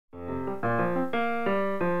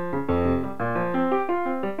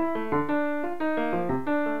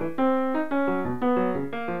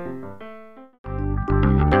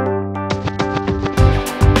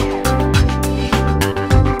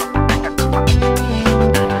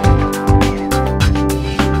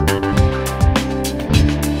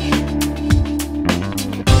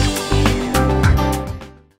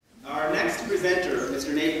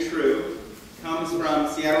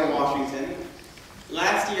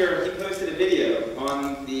year, he posted a video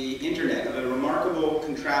on the internet of a remarkable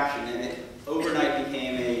contraption, and it overnight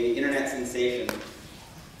became an internet sensation.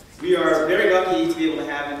 We are very lucky to be able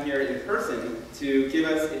to have him here in person to give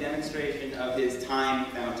us a demonstration of his time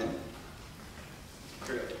fountain.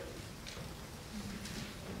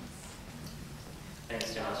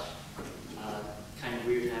 Thanks, Josh. Kind of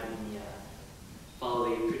weird having me follow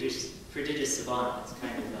the prodigious savant. It's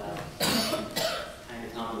kind of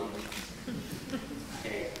humbling.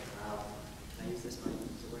 Okay, can I use this mic?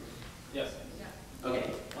 Does it work? Yes. Yeah. Okay,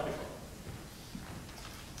 wonderful.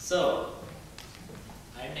 So,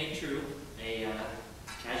 I'm Nate True, a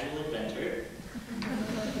casual inventor.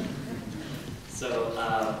 So,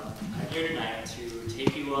 I'm here tonight to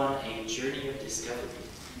take you on a journey of discovery,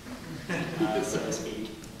 so to speak.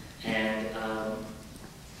 And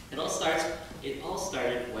it all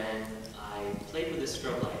started when I played with a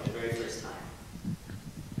strobe light the very first time.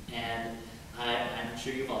 And I'm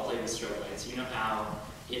sure you've all played with strobe lights. You know how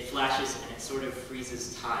it flashes and it sort of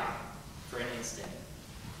freezes time for an instant.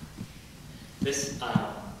 This,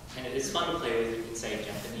 and it's fun to play with. You can say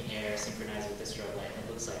jump in the air, synchronize with the strobe light, and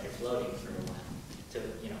it looks like you're floating for a while,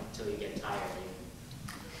 till you get tired.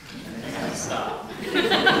 And then you have to stop.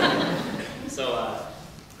 So,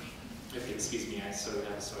 if you excuse me, I sort of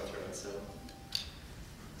have a sore throat.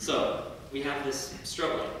 So we have this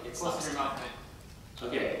strobe light. It's close to your mouth.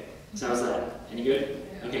 Okay. So how's that? Any good?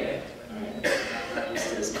 Okay. All right. I'm not used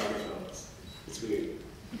to this microphone. It's weird.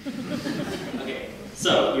 Okay.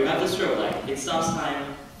 So you have the strobe light. It stops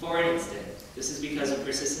time for an instant. This is because of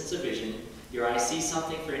persistence of vision. Your eye sees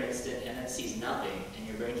something for an instant and then sees nothing, and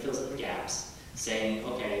your brain fills in the gaps, saying,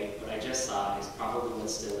 okay, what I just saw is probably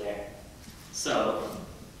what's still there. So,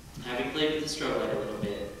 having played with the strobe light a little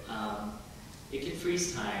bit, it can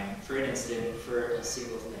freeze time for an instant for a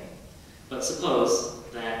single thing. But suppose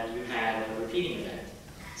that you had a repeating event,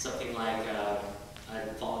 something like a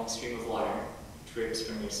falling stream of water drips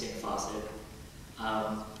from your sink faucet,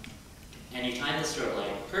 and you time the strobe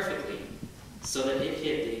light perfectly so that it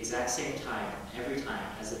hit the exact same time every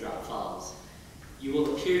time as the drop falls. You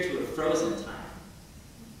will appear to have frozen time,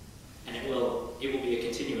 and it will be a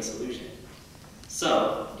continuous illusion.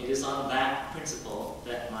 So, it is on that principle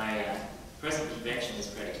that my present invention is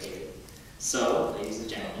predicated. So, ladies and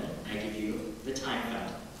gentlemen, I give you the time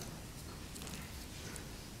fountain.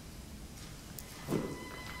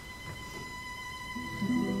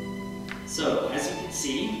 So, as you can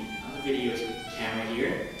see on the video camera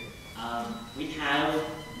here, we have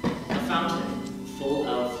a fountain full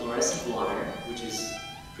of fluorescent water, which is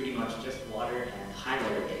pretty much just water and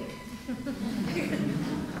highlighter ink.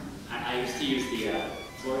 I used to use the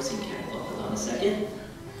fluorescent chemical. Hold on a second.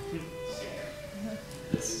 Okay.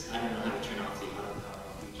 I don't know how to turn off the auto power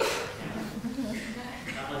feature of the camera.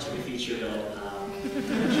 Not much of a feature, but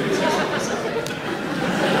I'm sure it's useful for something.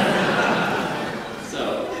 So,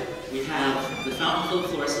 we have the fountain full of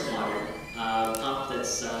fluorescent water, a pump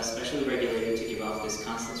that's specially regulated to give off this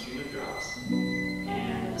constant stream of drops,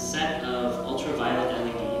 and a set of ultraviolet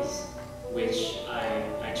LEDs, which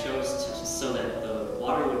I chose so that the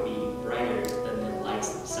water would be brighter than the lights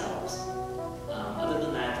themselves. Other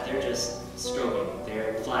than that, they're just strobing.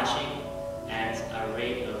 They're flashing at a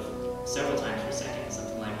rate of several times per second,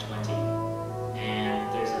 something like 20. And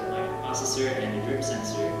there's a microprocessor and a drip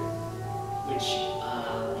sensor, which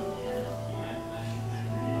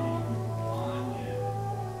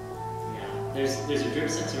there's a drip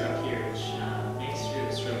sensor up here which makes sure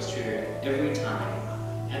the strobes trigger every time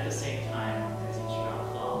at the same time as each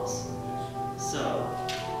drop falls. So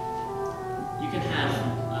you can have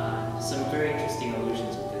some very interesting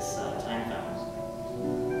illusions with this time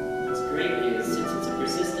fountain. What's great is, since it's a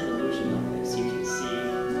persistent illusion like this, you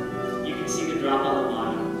can see the drop on the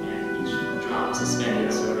bottom, and each drop is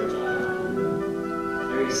suspended sort of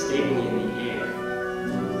very stably in the air.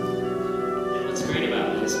 And what's great about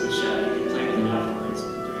this, which you can play with it afterwards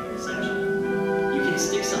during reception, you can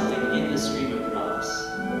stick something in the stream of drops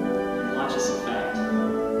and watch its effect.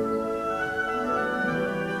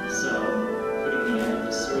 So, putting the end of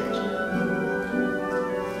the syringe in.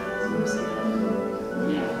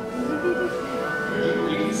 Yeah.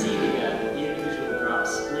 You can see the individual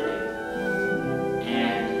drops splitting.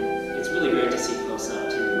 And it's really great to see close up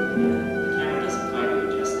too. The camera doesn't quite do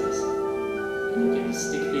it justice. You can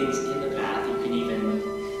stick things in the path. You can even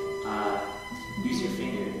use your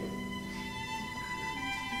finger.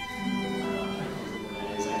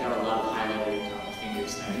 That is, I got a lot of highlighting on my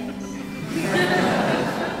fingers now.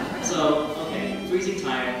 So, okay, freezing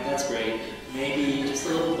time, that's great. Maybe just a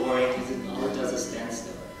little boring because all it does is stand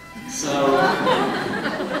still. So, I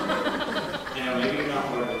know maybe you're not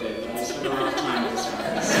bored with it, but I spent a lot of time with this one.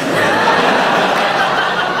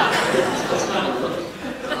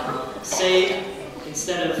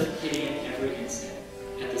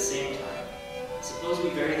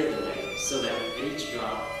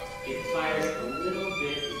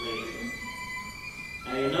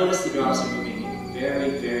 you'll notice the drops are moving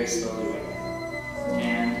very, very slowly right now.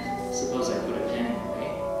 And suppose I put a pen away.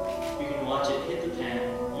 You can watch it hit the pen,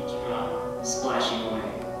 each drop splashing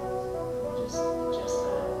away. Just adjust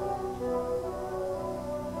that.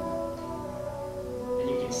 And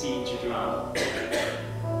you can see each drop.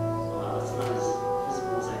 Wow, that's not as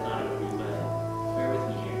visible as I thought it would be, but bear with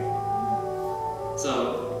me here. So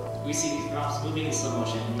we see these drops moving in slow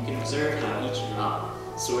motion, and you can observe how each drop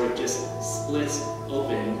sort of just splits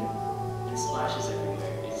open and splashes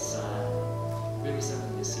everywhere. It's really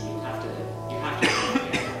something to see. You have to look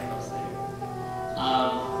at what's there.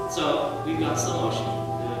 So we've got slow motion.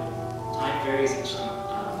 The time varies each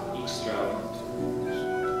stroke.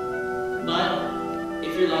 But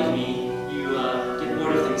if you're like me, you get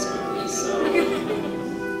bored of things quickly. So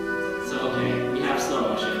okay, we have slow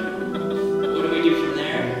motion. What do we do from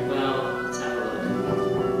there? Well, let's have a look.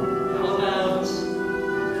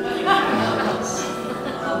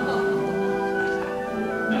 How about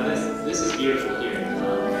now this is beautiful here.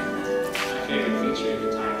 My favorite feature of the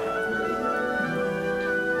time really.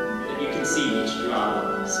 That you can see each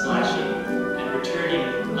drop splashing and returning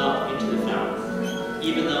up into the fountain,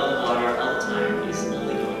 even though the water all the time is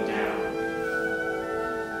only going down.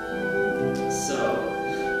 So,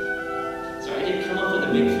 sorry, I didn't come up with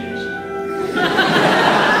a big finish here.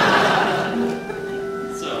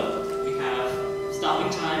 So, we have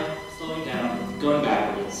stopping time, slowing down, going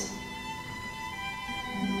backwards.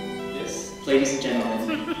 This, ladies and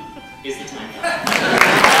gentlemen, is the time fountain.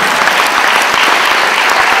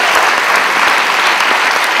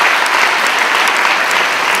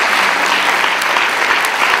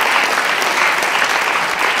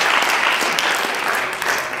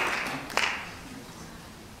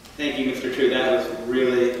 Thank you, Mr. True. That was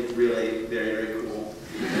really, really very, very cool.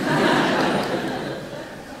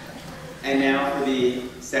 And now for the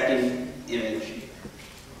second image.